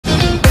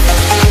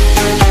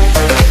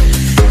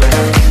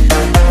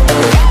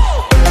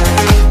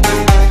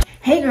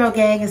girl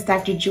gang, it's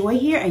Dr. Joy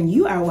here and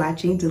you are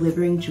watching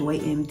Delivering Joy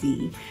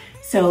MD.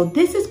 So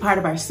this is part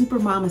of our Super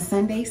Mama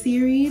Sunday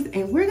series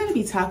and we're going to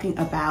be talking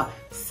about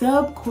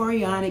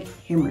subchorionic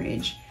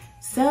hemorrhage.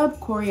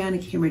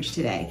 Subchorionic hemorrhage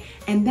today,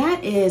 and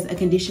that is a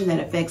condition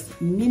that affects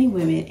many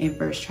women in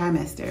first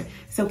trimester.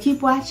 So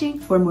keep watching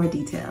for more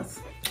details.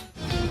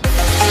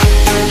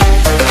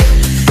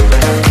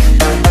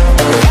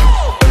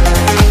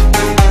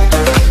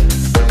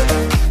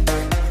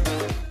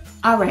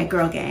 All right,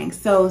 girl gang,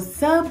 so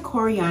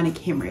subchorionic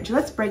hemorrhage,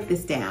 let's break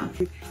this down.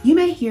 You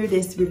may hear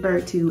this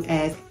referred to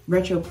as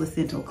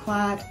retroplacental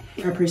clot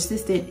or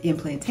persistent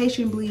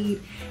implantation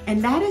bleed,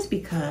 and that is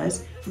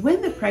because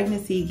when the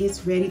pregnancy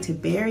gets ready to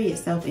bury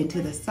itself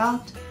into the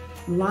soft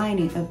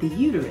lining of the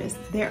uterus,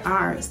 there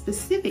are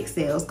specific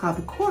cells called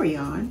the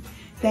chorion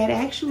that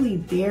actually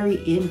bury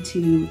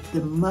into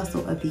the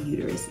muscle of the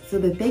uterus so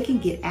that they can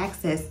get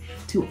access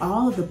to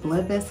all of the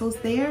blood vessels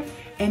there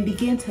and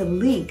begin to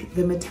link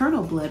the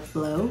maternal blood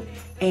flow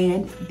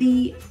and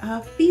the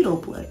fetal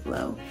blood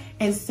flow.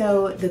 And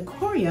so the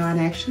chorion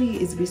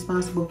actually is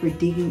responsible for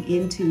digging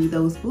into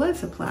those blood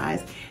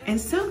supplies,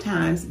 and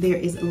sometimes there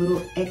is a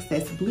little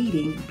excess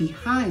bleeding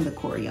behind the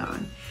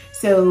chorion.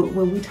 So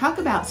when we talk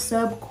about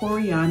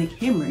subchorionic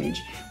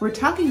hemorrhage, we're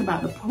talking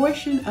about the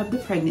portion of the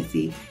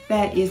pregnancy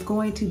that is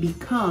going to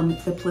become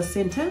the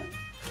placenta,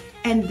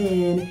 and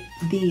then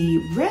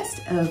the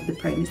rest of the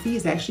pregnancy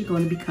is actually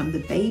going to become the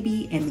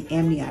baby and the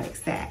amniotic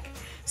sac.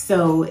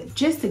 So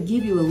just to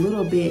give you a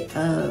little bit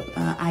of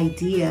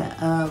idea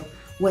of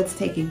what's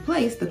taking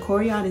place, the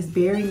chorion is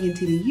burying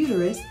into the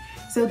uterus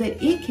so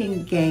that it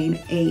can gain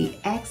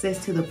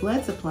access to the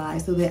blood supply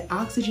so that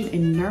oxygen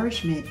and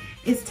nourishment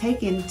is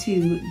taken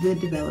to the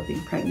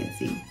developing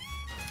pregnancy.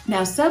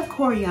 Now,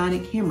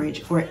 subchorionic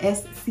hemorrhage, or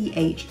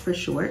SCH for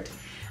short,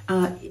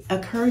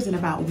 occurs in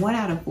about 1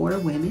 out of 4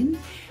 women,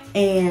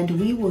 and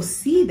we will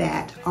see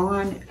that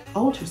on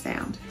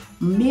ultrasound.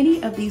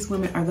 Many of these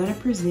women are going to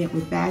present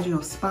with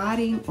vaginal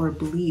spotting or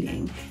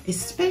bleeding,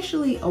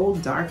 especially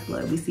old dark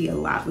blood. We see a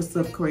lot with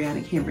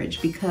subchorionic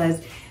hemorrhage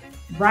because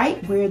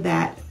right where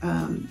that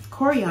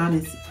chorion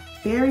is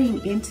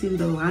burying into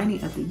the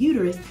lining of the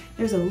uterus,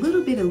 there's a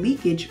little bit of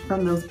leakage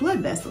from those blood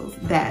vessels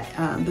that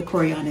the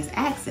chorion is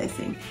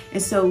accessing.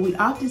 And so we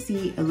often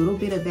see a little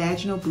bit of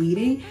vaginal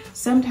bleeding.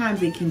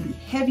 Sometimes it can be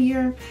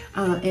heavier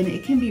and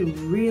it can be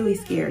really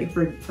scary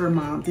for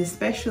moms,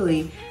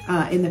 especially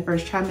in the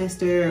first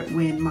trimester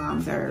when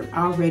moms are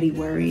already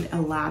worried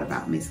a lot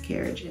about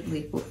miscarriage.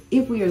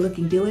 If we are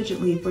looking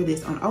diligently for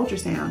this on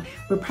ultrasound,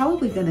 we're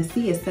probably going to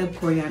see a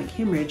subchorionic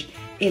hemorrhage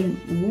in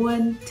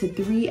 1 to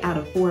 3 out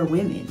of 4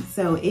 women.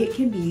 So it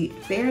can be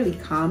fairly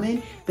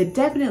common, but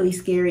definitely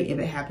scary if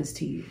it happens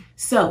to you.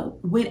 So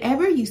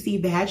whenever you see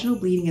vaginal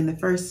bleeding in the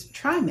first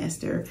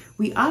trimester,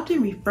 we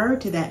often refer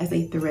to that as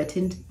a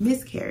threatened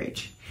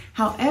miscarriage.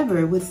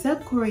 However, with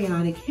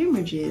subchorionic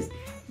hemorrhages,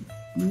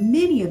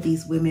 many of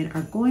these women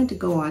are going to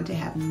go on to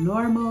have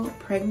normal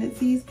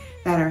pregnancies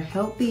that are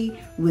healthy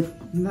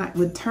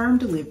with term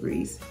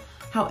deliveries.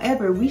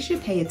 However, we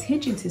should pay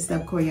attention to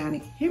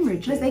subchorionic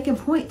hemorrhage because they can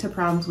point to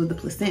problems with the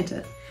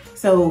placenta.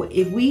 So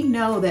if we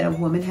know that a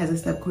woman has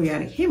a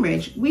subchorionic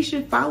hemorrhage, we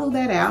should follow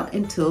that out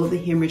until the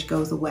hemorrhage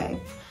goes away.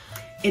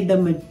 In the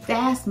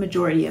vast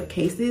majority of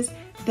cases,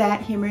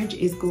 that hemorrhage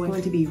is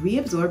going to be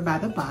reabsorbed by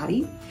the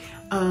body,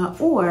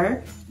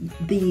 or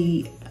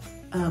the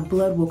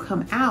blood will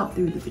come out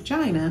through the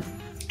vagina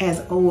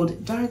as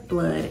old dark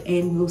blood,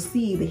 and we'll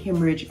see the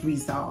hemorrhage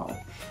resolve.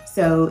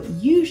 So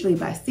usually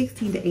by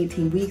 16 to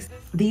 18 weeks,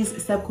 these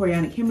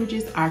subchorionic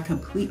hemorrhages are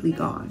completely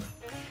gone.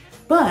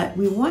 But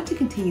we want to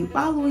continue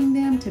following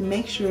them to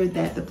make sure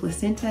that the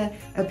placenta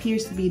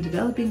appears to be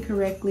developing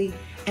correctly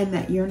and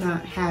that you're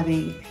not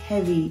having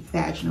heavy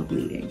vaginal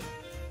bleeding.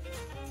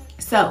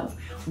 So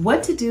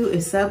what to do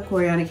if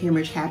subchorionic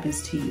hemorrhage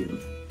happens to you?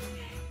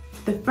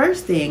 The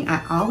first thing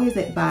I always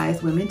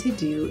advise women to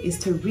do is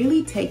to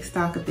really take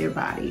stock of their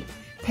body.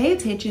 Pay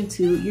attention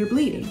to your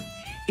bleeding.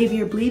 If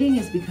your bleeding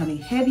is becoming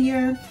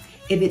heavier,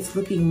 if it's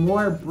looking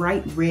more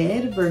bright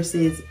red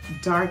versus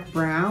dark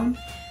brown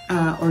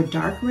or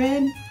dark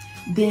red,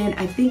 then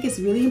I think it's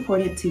really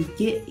important to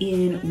get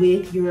in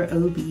with your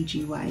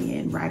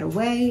OB/GYN right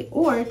away,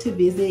 or to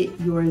visit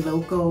your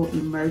local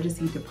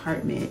emergency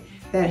department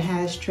that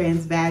has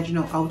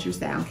transvaginal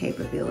ultrasound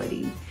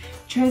capability.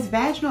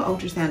 Transvaginal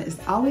ultrasound is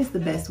always the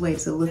best way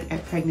to look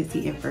at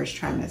pregnancy in first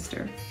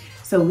trimester.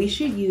 So we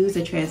should use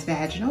a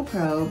transvaginal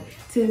probe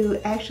to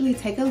actually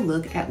take a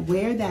look at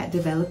where that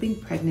developing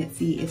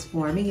pregnancy is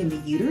forming in the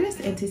uterus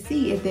and to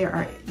see if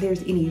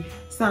there's any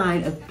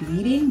sign of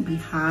bleeding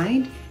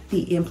behind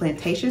the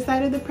implantation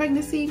side of the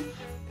pregnancy,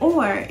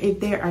 or if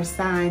there are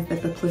signs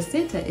that the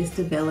placenta is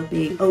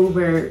developing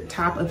over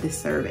top of the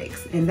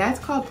cervix. And that's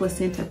called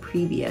placenta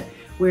previa,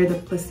 where the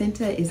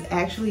placenta is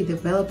actually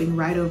developing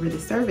right over the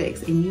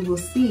cervix, and you will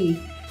see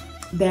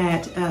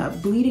that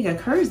bleeding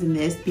occurs in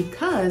this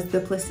because the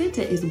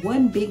placenta is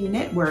one big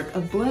network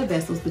of blood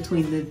vessels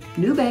between the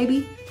new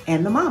baby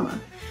and the mama.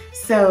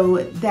 So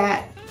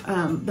that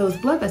those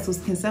blood vessels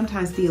can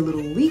sometimes be a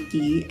little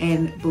leaky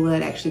and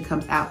blood actually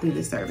comes out through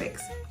the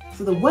cervix.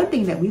 So the one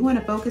thing that we want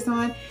to focus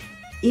on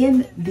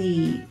in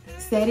the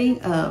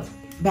setting of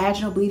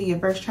vaginal bleeding in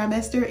first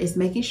trimester is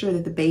making sure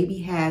that the baby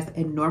has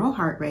a normal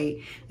heart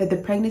rate, that the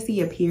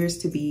pregnancy appears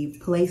to be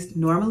placed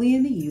normally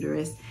in the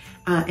uterus,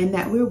 and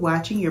that we're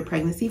watching your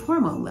pregnancy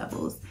hormone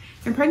levels.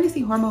 And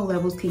pregnancy hormone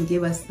levels can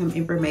give us some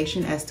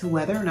information as to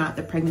whether or not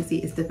the pregnancy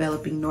is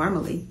developing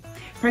normally.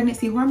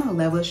 Pregnancy hormone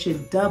levels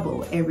should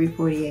double every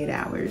 48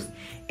 hours.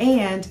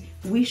 And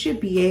we should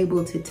be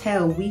able to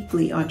tell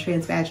weekly on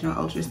transvaginal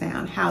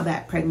ultrasound how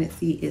that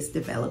pregnancy is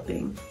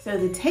developing. So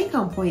the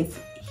take-home points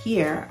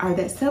here are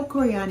that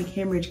subchorionic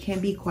hemorrhage can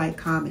be quite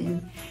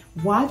common.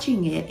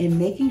 Watching it and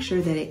making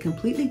sure that it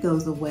completely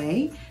goes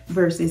away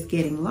versus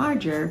getting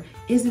larger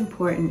is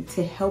important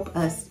to help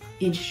us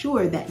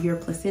ensure that your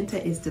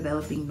placenta is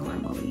developing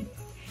normally.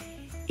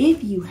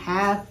 If you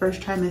have first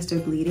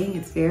trimester bleeding,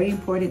 it's very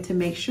important to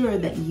make sure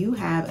that you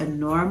have a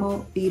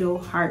normal fetal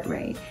heart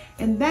rate,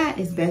 and that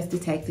is best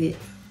detected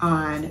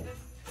on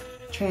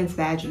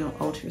transvaginal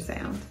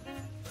ultrasound.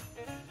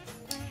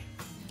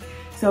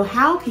 So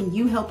how can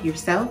you help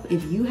yourself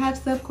if you have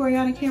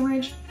subchorionic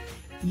hemorrhage?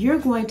 You're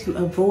going to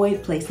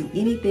avoid placing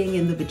anything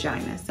in the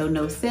vagina. So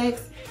no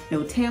sex,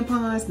 no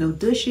tampons, no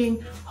douching.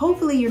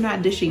 Hopefully you're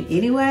not douching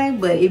anyway,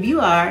 but if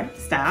you are,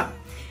 stop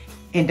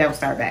and don't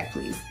start back,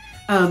 please.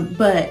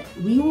 But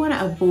we want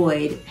to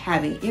avoid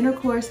having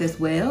intercourse as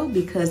well,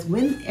 because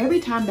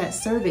every time that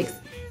cervix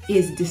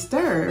is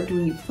disturbed,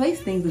 when you place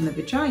things in the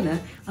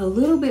vagina, a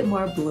little bit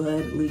more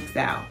blood leaks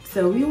out.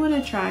 So we want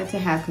to try to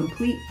have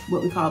complete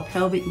what we call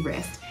pelvic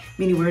rest,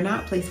 meaning we're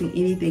not placing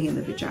anything in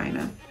the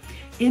vagina.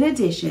 In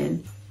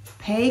addition,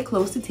 pay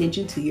close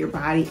attention to your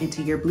body and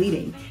to your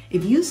bleeding.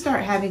 If you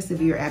start having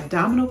severe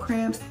abdominal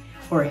cramps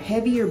or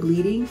heavier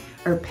bleeding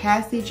or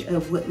passage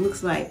of what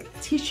looks like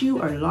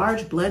tissue or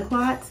large blood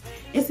clots,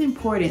 it's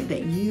important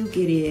that you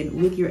get in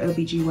with your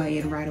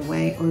OBGYN right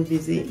away or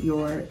visit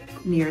your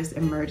nearest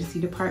emergency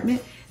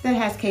department that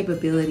has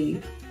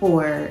capability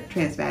for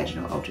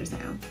transvaginal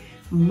ultrasound.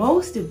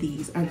 Most of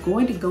these are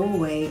going to go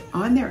away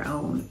on their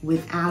own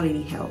without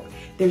any help.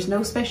 There's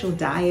no special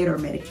diet or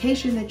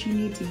medication that you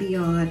need to be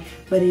on,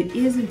 but it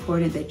is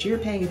important that you're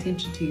paying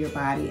attention to your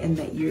body and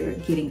that you're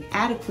getting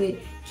adequate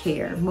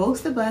care.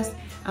 Most of us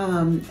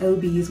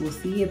OBs will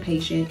see a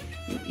patient,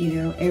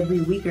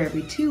 every week or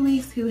every 2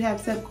 weeks who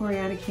have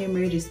subchorionic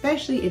hemorrhage,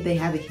 especially if they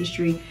have a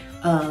history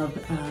of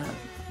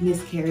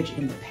miscarriage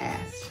in the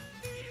past.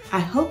 I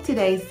hope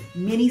today's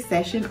mini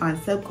session on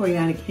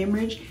subchorionic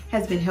hemorrhage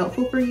has been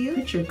helpful for you.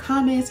 Put your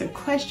comments or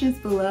questions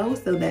below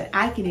so that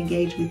I can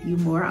engage with you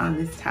more on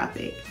this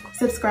topic.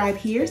 Subscribe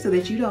here so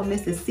that you don't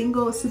miss a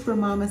single Super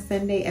Mama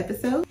Sunday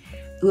episode.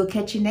 We'll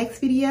catch you next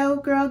video,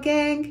 girl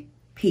gang.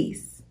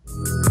 Peace.